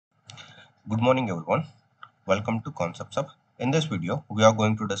Good morning everyone. Welcome to Concepts Hub. In this video, we are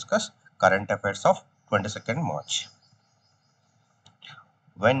going to discuss current affairs of 22nd March.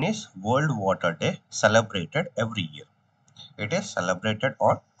 When is World Water Day celebrated every year? It is celebrated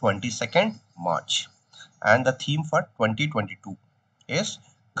on 22nd March. And the theme for 2022 is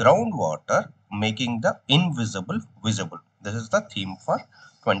groundwater making the invisible visible. This is the theme for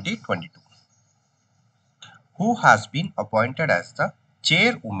 2022. Who has been appointed as the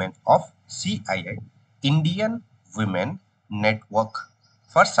chairwoman of CII Indian Women Network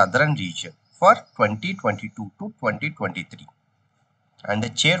for Southern Region for 2022 to 2023, and the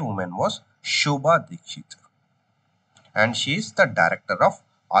chairwoman was Shobha Dikshit, and she is the director of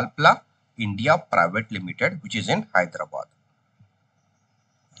Alpla India Private Limited, which is in Hyderabad.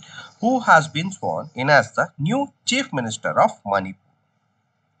 Who has been sworn in as the new Chief Minister of Manipur?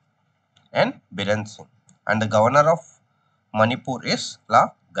 N. Biren Singh, and the governor of Manipur is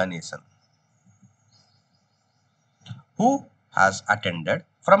La Ganesan. Who has attended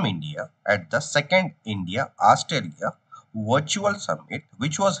from India at the second India-Australia Virtual Summit,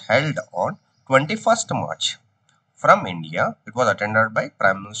 which was held on 21st March. From India, it was attended by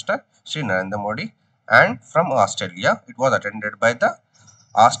Prime Minister Sri Narendra Modi, and from Australia, it was attended by the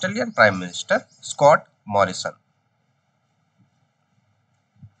Australian Prime Minister Scott Morrison.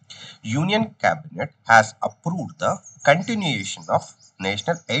 Union Cabinet has approved the continuation of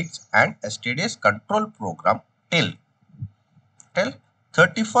National AIDS and STDs Control Program till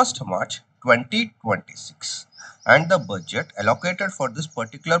 31st March 2026, and the budget allocated for this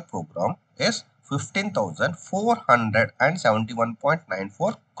particular program is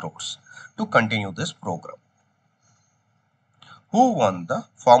 15,471.94 crores to continue this program. Who won the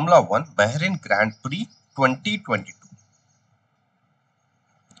Formula 1 Bahrain Grand Prix 2022?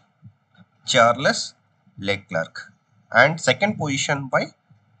 Charles Leclerc, and second position by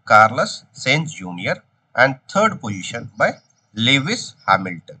Carlos Sainz Jr. and third position by Lewis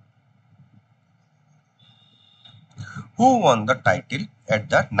Hamilton. Who won the title at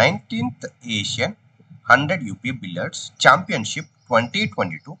the 19th Asian 100 UP Billiards Championship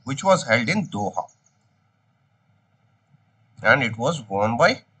 2022, which was held in Doha? And it was won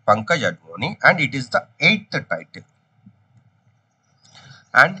by Pankaj Advani, and it is the 8th title.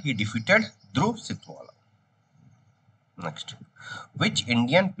 And he defeated Dhruv Sitwala. Next, which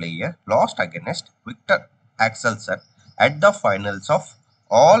Indian player lost against Victor Axelsen at the finals of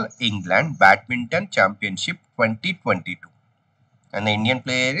All England Badminton Championship 2022? And the Indian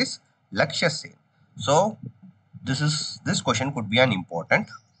player is Lakshya Sen. So this question could be an important.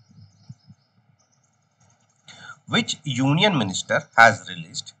 Which union minister has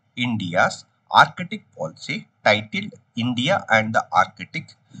released India's Arctic policy titled India and the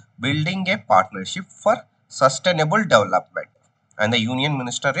Arctic, building a partnership for sustainable development? And the union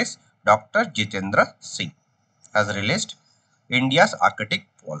minister is Dr. Jitendra Singh, has released India's Arctic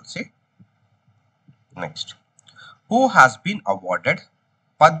policy. Next, who has been awarded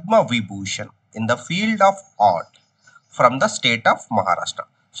Padma Vibhushan in the field of art from the state of Maharashtra?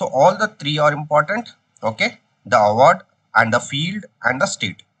 So all the three are important. Okay, the award and the field and the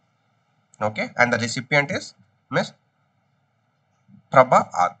state. Okay, and the recipient is Miss Prabha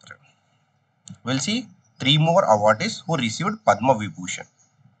Atre. We'll see three more awardees who received Padma Vibhushan.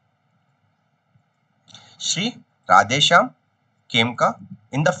 Shri Radhesham Khemka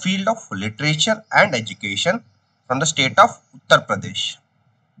in the field of literature and education from the state of Uttar Pradesh.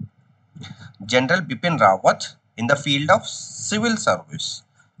 General Bipin Rawat in the field of civil service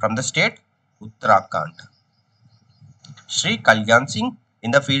from the state Uttarakhand. Shri Kalyan Singh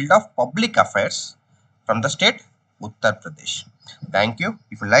in the field of public affairs from the state Uttar Pradesh. Thank you.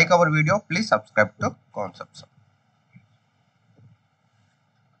 If you like our video, please subscribe to Concepts.